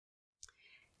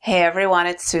Hey everyone,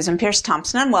 it's Susan Pierce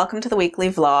Thompson and welcome to the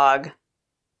weekly vlog.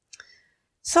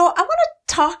 So I want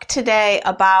to talk today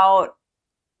about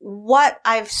what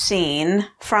I've seen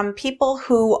from people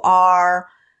who are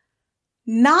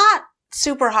not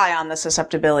super high on the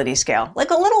susceptibility scale, like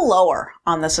a little lower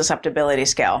on the susceptibility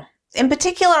scale. In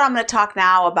particular, I'm going to talk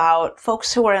now about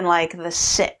folks who are in like the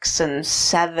 6 and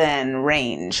 7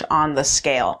 range on the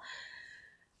scale.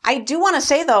 I do want to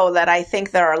say, though, that I think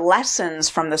there are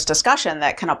lessons from this discussion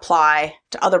that can apply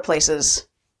to other places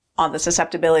on the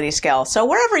susceptibility scale. So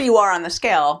wherever you are on the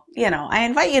scale, I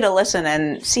invite you to listen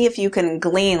and see if you can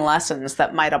glean lessons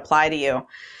that might apply to you.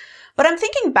 But I'm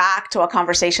thinking back to a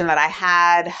conversation that I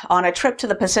had on a trip to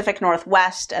the Pacific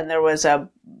Northwest, and there was a,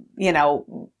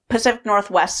 Pacific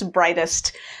Northwest's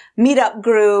brightest meetup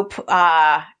group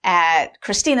at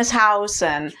Christina's house,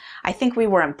 and I think we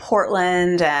were in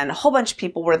Portland, and a whole bunch of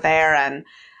people were there, and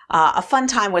a fun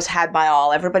time was had by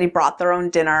all. Everybody brought their own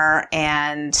dinner,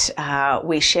 and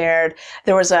we shared.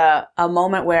 There was a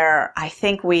moment where I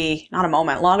think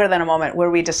longer than a moment,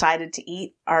 where we decided to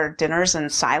eat our dinners in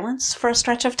silence for a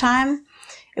stretch of time.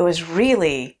 It was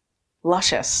really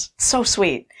luscious, so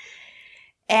sweet.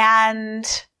 And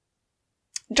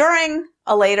during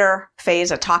a later phase,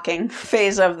 a talking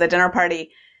phase of the dinner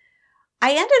party,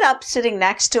 I ended up sitting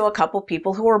next to a couple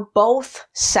people who were both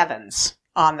 7s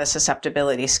on the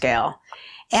susceptibility scale.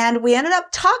 And we ended up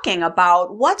talking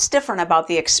about what's different about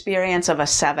the experience of a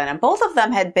 7. And both of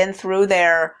them had been through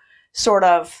their sort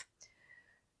of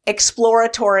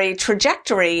exploratory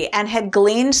trajectory and had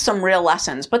gleaned some real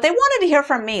lessons. But they wanted to hear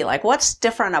from me, like, what's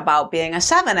different about being a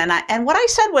 7? And what I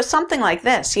said was something like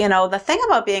this, the thing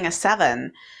about being a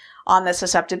 7 on the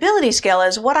susceptibility scale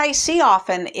is what I see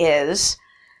often is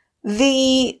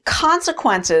the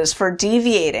consequences for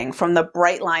deviating from the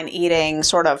bright line eating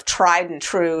sort of tried and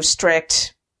true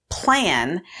strict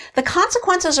plan. The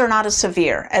consequences are not as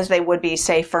severe as they would be,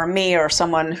 say, for me or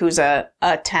someone who's a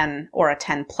 10 or a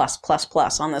 10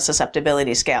 plus on the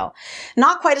susceptibility scale.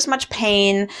 Not quite as much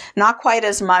pain, not quite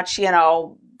as much,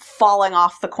 falling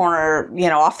off the corner,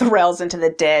 off the rails into the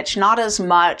ditch, not as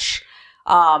much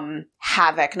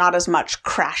havoc, not as much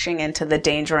crashing into the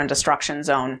danger and destruction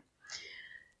zone.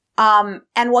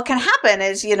 And what can happen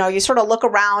is, you sort of look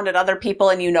around at other people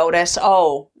and you notice,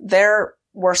 oh, they're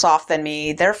worse off than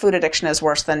me. Their food addiction is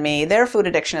worse than me. Their food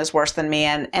addiction is worse than me.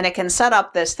 And it can set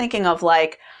up this thinking of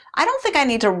like, I don't think I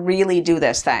need to really do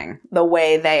this thing the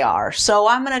way they are. So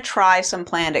I'm going to try some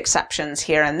planned exceptions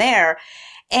here and there.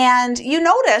 And you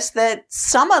notice that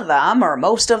some of them or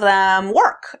most of them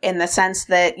work in the sense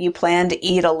that you plan to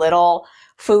eat a little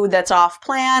food that's off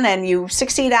plan and you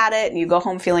succeed at it and you go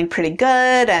home feeling pretty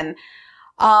good. And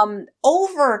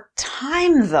over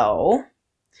time, though,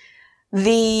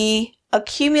 the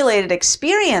accumulated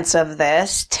experience of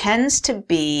this tends to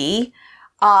be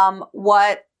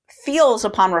what feels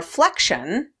upon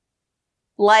reflection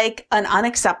like an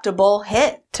unacceptable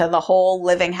hit to the whole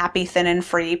living happy, thin and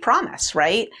free promise,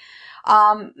 right?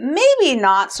 Maybe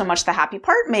not so much the happy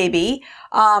part, maybe,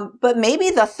 but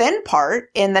maybe the thin part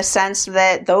in the sense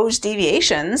that those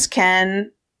deviations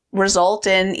can result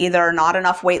in either not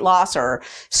enough weight loss or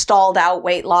stalled out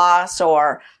weight loss,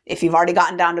 or if you've already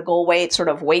gotten down to goal weight, sort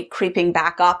of weight creeping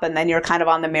back up, and then you're kind of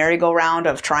on the merry-go-round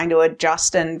of trying to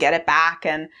adjust and get it back,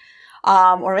 and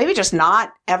or maybe just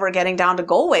not ever getting down to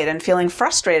goal weight and feeling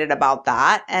frustrated about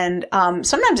that. And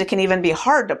sometimes it can even be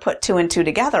hard to put 2 and 2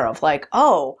 together of like,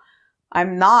 oh,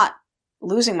 I'm not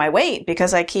losing my weight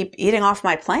because I keep eating off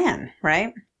my plan,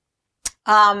 right?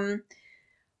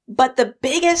 But the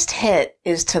biggest hit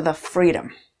is to the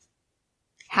freedom.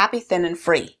 Happy, thin, and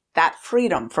free. That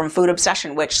freedom from food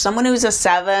obsession, which someone who's a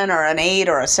 7 or an 8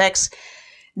 or a 6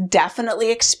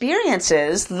 definitely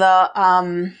experiences the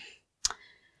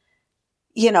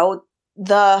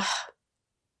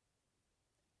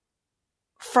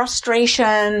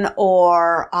frustration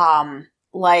or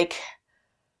like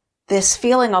this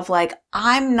feeling of like,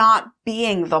 I'm not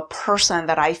being the person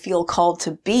that I feel called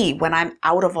to be when I'm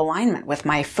out of alignment with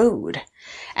my food.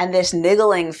 And this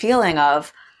niggling feeling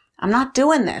of, I'm not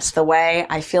doing this the way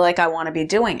I feel like I want to be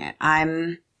doing it.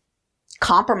 I'm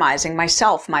compromising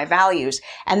myself, my values.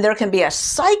 And there can be a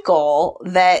cycle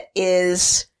that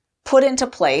is put into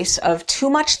place of too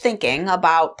much thinking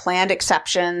about planned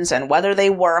exceptions and whether they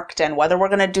worked and whether we're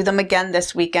going to do them again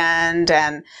this weekend,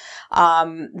 and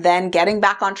then getting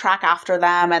back on track after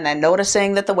them, and then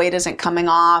noticing that the weight isn't coming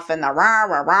off, and the rah,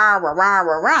 rah, rah, rah, rah,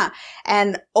 rah, rah.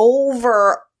 And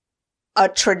over a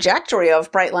trajectory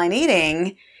of bright line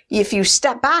eating, if you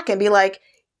step back and be like,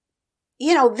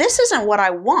 this isn't what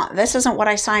I want. This isn't what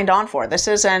I signed on for. This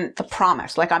isn't the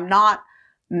promise. Like, I'm not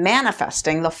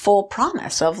manifesting the full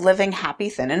promise of living happy,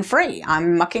 thin, and free.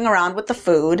 I'm mucking around with the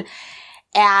food,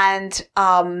 and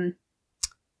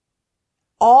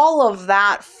all of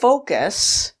that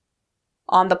focus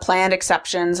on the planned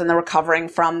exceptions and the recovering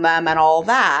from them and all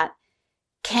that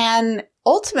can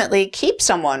ultimately keep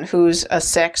someone who's a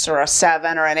 6 or a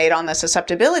 7 or an 8 on the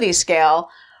susceptibility scale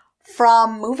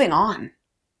from moving on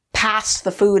past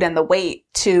the food and the weight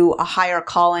to a higher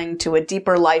calling, to a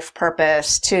deeper life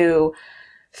purpose, to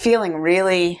feeling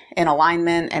really in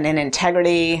alignment and in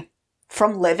integrity,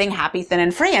 from living happy, thin,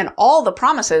 and free, and all the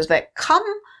promises that come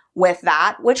with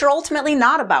that, which are ultimately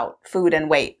not about food and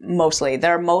weight mostly.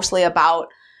 They're mostly about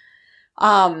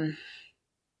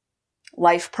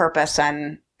life purpose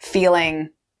and feeling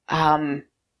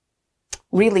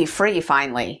really free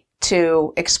finally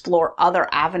to explore other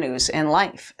avenues in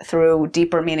life through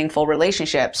deeper, meaningful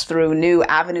relationships, through new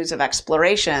avenues of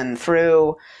exploration,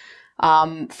 through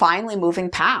finally moving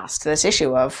past this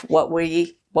issue of what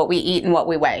we eat and what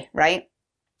we weigh, right?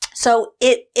 So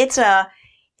it's a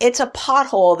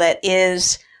pothole that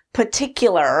is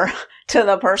particular to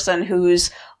the person who's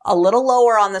a little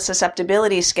lower on the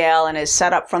susceptibility scale and is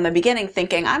set up from the beginning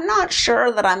thinking, I'm not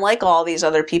sure that I'm like all these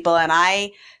other people, and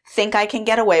I think I can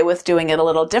get away with doing it a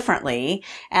little differently.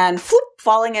 And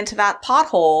falling into that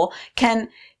pothole can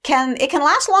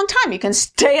last a long time. You can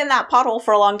stay in that pothole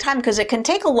for a long time because it can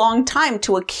take a long time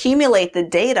to accumulate the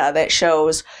data that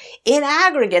shows in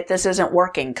aggregate this isn't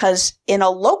working, because in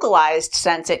a localized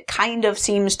sense it kind of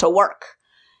seems to work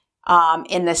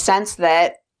in the sense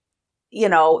that, you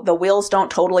know, the wheels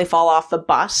don't totally fall off the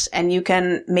bus, and you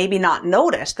can maybe not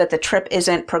notice that the trip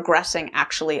isn't progressing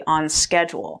actually on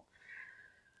schedule.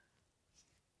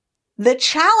 The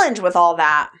challenge with all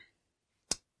that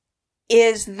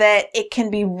is that it can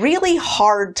be really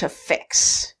hard to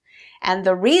fix. And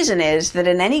the reason is that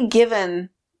in any given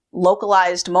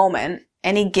localized moment,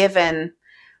 any given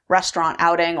restaurant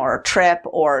outing or trip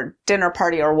or dinner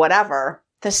party or whatever,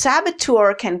 the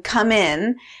saboteur can come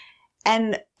in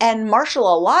and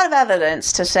marshal a lot of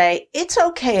evidence to say, it's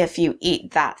okay if you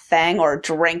eat that thing or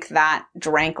drink that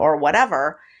drink or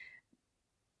whatever.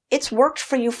 It's worked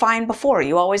for you fine before.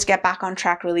 You always get back on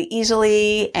track really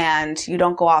easily, and you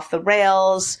don't go off the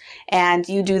rails, and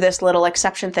you do this little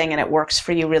exception thing and it works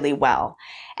for you really well.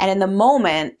 And in the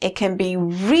moment, it can be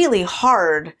really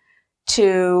hard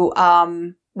to,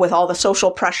 with all the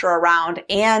social pressure around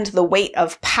and the weight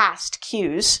of past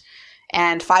cues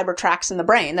and fiber tracks in the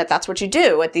brain, that's what you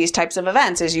do at these types of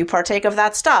events, is you partake of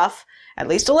that stuff, at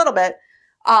least a little bit.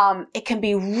 It can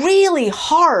be really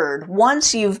hard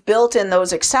once you've built in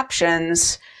those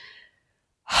exceptions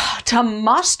to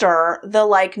muster the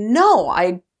like, no,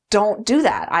 I don't do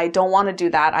that. I don't want to do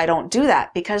that. I don't do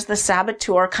that, because the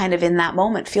saboteur kind of in that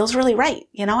moment feels really right.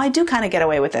 You know, I do kind of get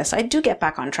away with this. I do get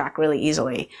back on track really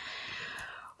easily.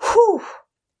 Whew.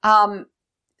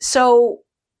 So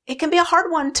it can be a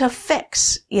hard one to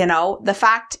fix. You know, the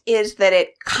fact is that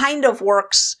it kind of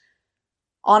works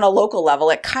on a local level.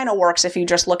 It kind of works if you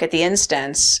just look at the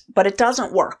instance, but it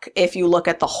doesn't work if you look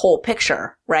at the whole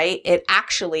picture, right? It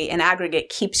actually, in aggregate,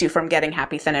 keeps you from getting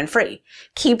happy, thin, and free,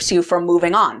 keeps you from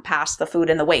moving on past the food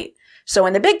and the weight. So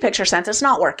in the big picture sense, it's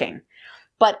not working.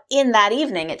 But in that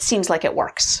evening, it seems like it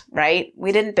works, right?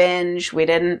 We didn't binge. We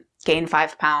didn't gain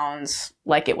 5 pounds.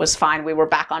 Like, it was fine. We were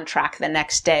back on track the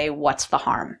next day. What's the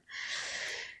harm?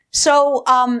 So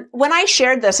when I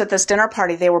shared this at this dinner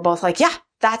party, they were both like, yeah,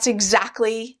 that's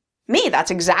exactly me.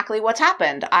 That's exactly what's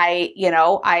happened.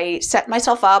 I set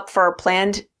myself up for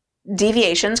planned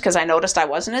deviations because I noticed I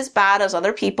wasn't as bad as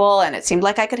other people, and it seemed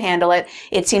like I could handle it.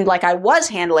 It seemed like I was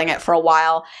handling it for a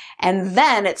while. And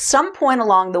then at some point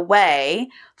along the way,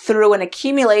 through an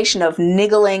accumulation of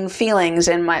niggling feelings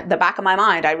in the back of my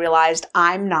mind, I realized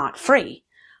I'm not free.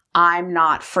 I'm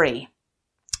not free.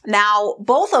 Now,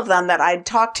 both of them that I'd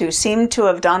talked to seemed to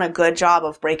have done a good job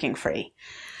of breaking free.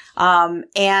 And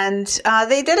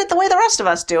they did it the way the rest of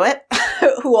us do it,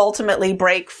 who ultimately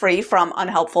break free from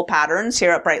unhelpful patterns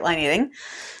here at Bright Line Eating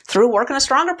through working a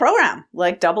stronger program,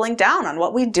 like doubling down on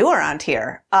what we do around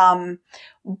here.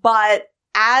 But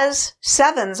as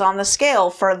 7s on the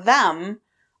scale for them,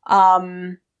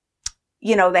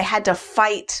 they had to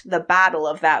fight the battle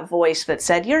of that voice that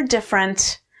said, you're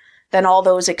different than all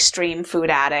those extreme food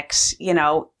addicts. You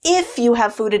know, if you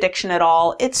have food addiction at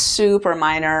all, it's super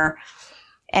minor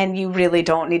and you really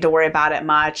don't need to worry about it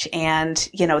much. And,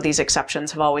 these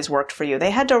exceptions have always worked for you.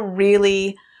 They had to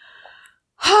really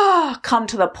come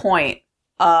to the point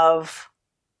of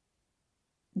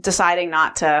deciding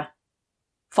not to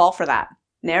fall for that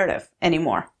narrative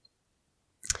anymore.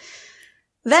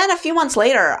 Then a few months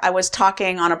later, I was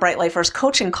talking on a Bright Lifers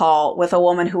coaching call with a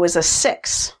woman who was a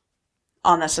 6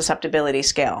 on the susceptibility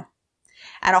scale.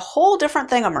 And a whole different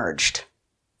thing emerged.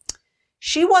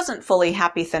 She wasn't fully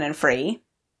happy, thin, and free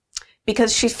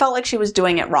because she felt like she was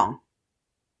doing it wrong.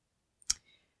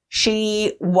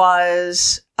 She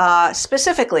was,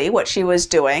 specifically what she was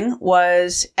doing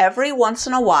was every once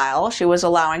in a while, she was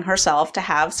allowing herself to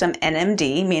have some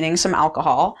NMD, meaning some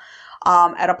alcohol,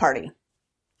 at a party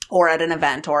or at an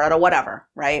event or at a whatever,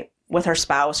 right? With her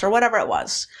spouse or whatever it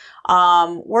was.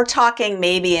 We're talking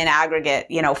maybe in aggregate,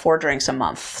 4 drinks a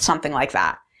month, something like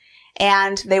that.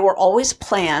 And they were always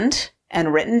planned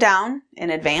and written down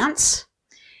in advance.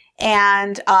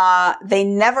 And they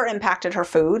never impacted her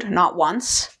food, not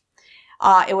once.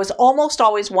 It was almost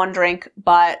always 1 drink,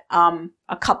 but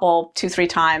a couple, 2-3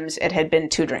 times it had been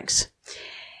 2 drinks.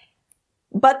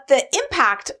 But the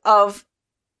impact of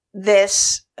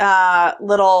this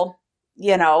little,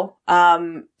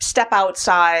 step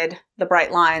outside the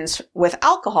bright lines with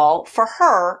alcohol for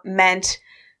her meant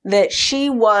that she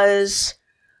was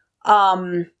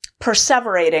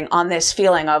perseverating on this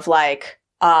feeling of like,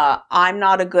 I'm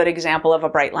not a good example of a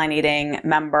Bright Line Eating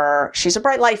member. She's a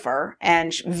Bright Lifer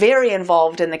and very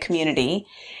involved in the community.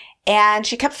 And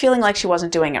she kept feeling like she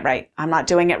wasn't doing it right. I'm not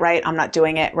doing it right. I'm not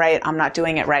doing it right. I'm not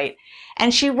doing it right.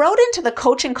 And she wrote into the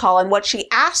coaching call, and what she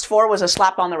asked for was a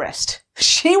slap on the wrist.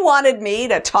 She wanted me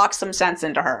to talk some sense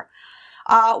into her,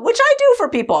 which I do for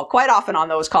people quite often on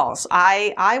those calls.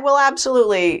 I will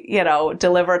absolutely,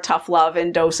 deliver tough love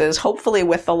in doses, hopefully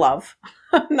with the love.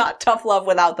 Not tough love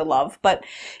without the love, but,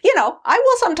 I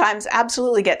will sometimes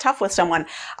absolutely get tough with someone.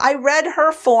 I read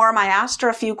her form. I asked her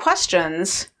a few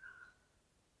questions.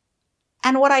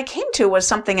 And what I came to was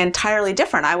something entirely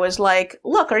different. I was like,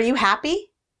 look, are you happy?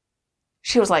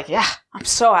 She was like, yeah, I'm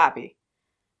so happy.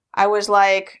 I was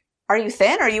like, are you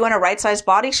thin? Are you in a right-sized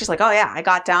body? She's like, oh yeah, I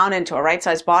got down into a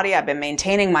right-sized body. I've been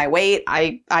maintaining my weight.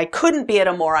 I couldn't be at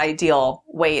a more ideal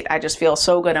weight. I just feel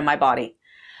so good in my body.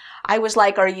 I was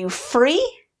like, are you free?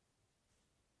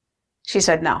 She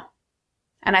said, no.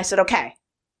 And I said, okay.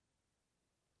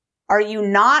 Are you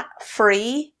not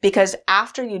free because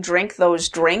after you drink those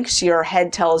drinks, your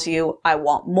head tells you, I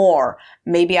want more.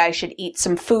 Maybe I should eat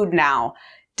some food now.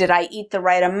 Did I eat the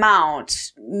right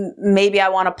amount? Maybe I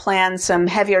want to plan some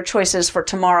heavier choices for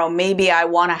tomorrow. Maybe I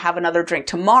want to have another drink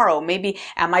tomorrow. Maybe,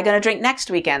 am I going to drink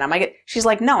next weekend? She's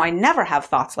like, no, I never have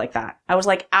thoughts like that. I was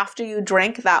like, after you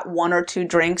drink that 1 or 2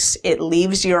 drinks, it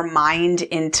leaves your mind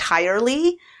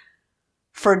entirely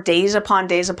for days upon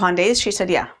days upon days. She said,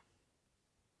 yeah.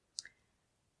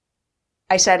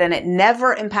 I said, and it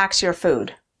never impacts your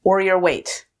food or your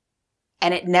weight.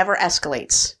 And it never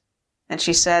escalates. And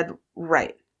she said,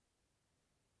 right.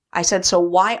 I said, so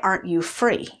why aren't you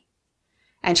free?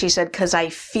 And she said, because I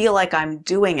feel like I'm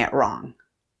doing it wrong.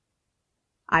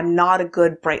 I'm not a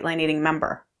good Bright Line Eating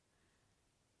member.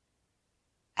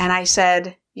 And I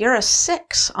said, you're a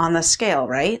 6 on the scale,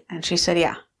 right? And she said,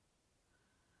 yeah.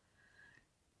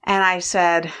 And I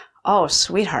said, oh,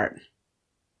 sweetheart,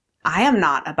 I am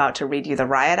not about to read you the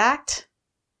riot act.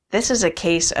 This is a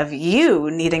case of you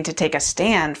needing to take a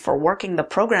stand for working the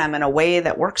program in a way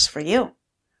that works for you.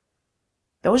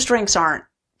 Those drinks aren't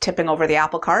tipping over the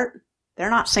apple cart. They're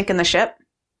not sinking the ship.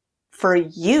 For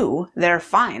you, they're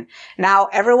fine. Now,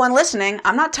 everyone listening,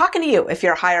 I'm not talking to you if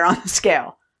you're higher on the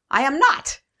scale. I am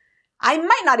not. I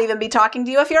might not even be talking to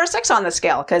you if you're a 6 on the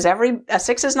scale, because a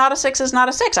 6 is not a 6 is not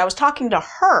a 6. I was talking to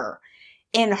her.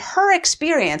 In her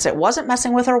experience, it wasn't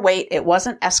messing with her weight. It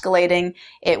wasn't escalating.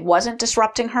 It wasn't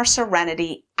disrupting her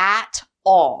serenity at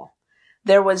all.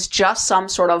 There was just some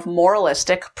sort of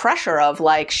moralistic pressure of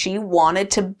like, she wanted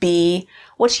to be,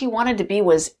 what she wanted to be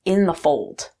was in the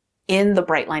fold, in the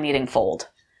Bright Line Eating fold.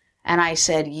 And I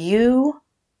said, you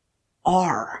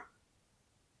are.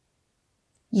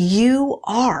 You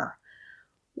are.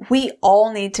 We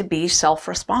all need to be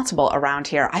self-responsible around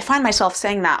here. I find myself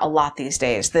saying that a lot these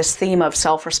days, this theme of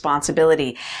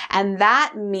self-responsibility. And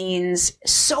that means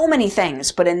so many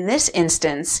things. But in this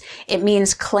instance, it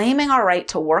means claiming our right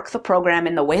to work the program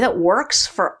in the way that works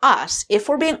for us. If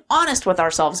we're being honest with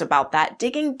ourselves about that,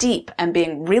 digging deep and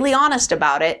being really honest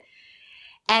about it.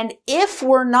 And if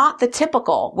we're not the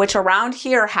typical, which around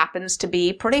here happens to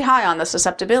be pretty high on the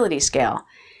susceptibility scale,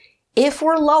 if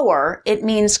we're lower, it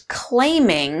means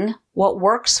claiming what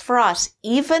works for us,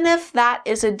 even if that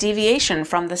is a deviation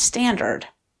from the standard.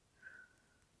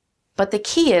 But the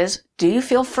key is, do you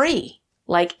feel free?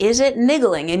 Like, is it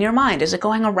niggling in your mind? Is it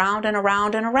going around and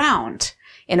around and around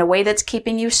in a way that's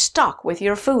keeping you stuck with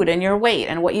your food and your weight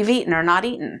and what you've eaten or not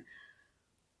eaten?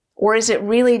 Or is it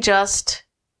really just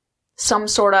some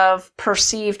sort of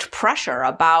perceived pressure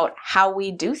about how we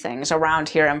do things around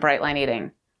here in Bright Line Eating.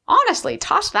 Honestly,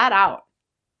 toss that out.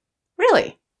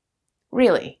 Really,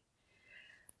 really.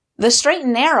 The straight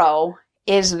and narrow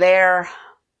is there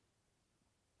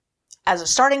as a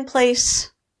starting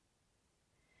place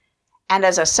and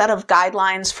as a set of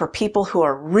guidelines for people who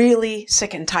are really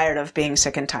sick and tired of being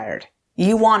sick and tired.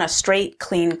 You want a straight,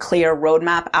 clean, clear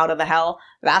roadmap out of the hell?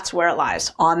 That's where it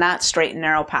lies, on that straight and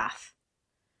narrow path.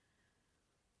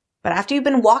 But after you've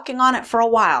been walking on it for a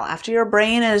while, after your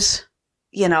brain is,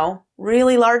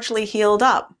 really largely healed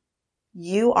up,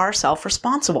 you are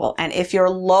self-responsible. And if you're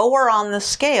lower on the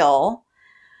scale,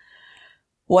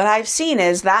 what I've seen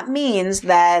is that means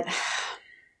that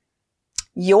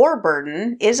your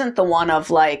burden isn't the one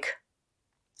of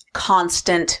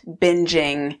constant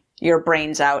binging your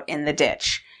brains out in the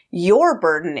ditch. Your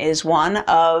burden is one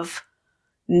of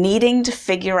needing to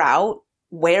figure out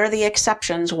where the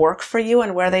exceptions work for you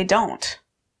and where they don't.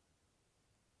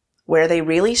 Where they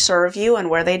really serve you and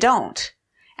where they don't.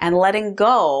 And letting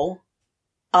go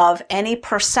of any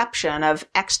perception of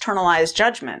externalized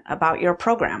judgment about your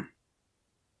program.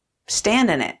 Stand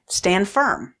in it. Stand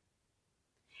firm.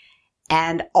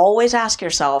 And always ask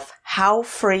yourself, how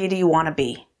free do you want to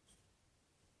be?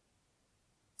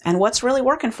 And what's really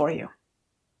working for you?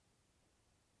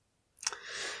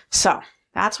 So,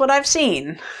 that's what I've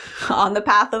seen on the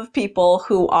path of people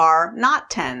who are not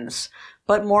 10s,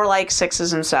 but more like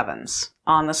 6s and 7s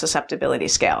on the susceptibility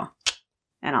scale.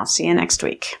 And I'll see you next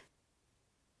week.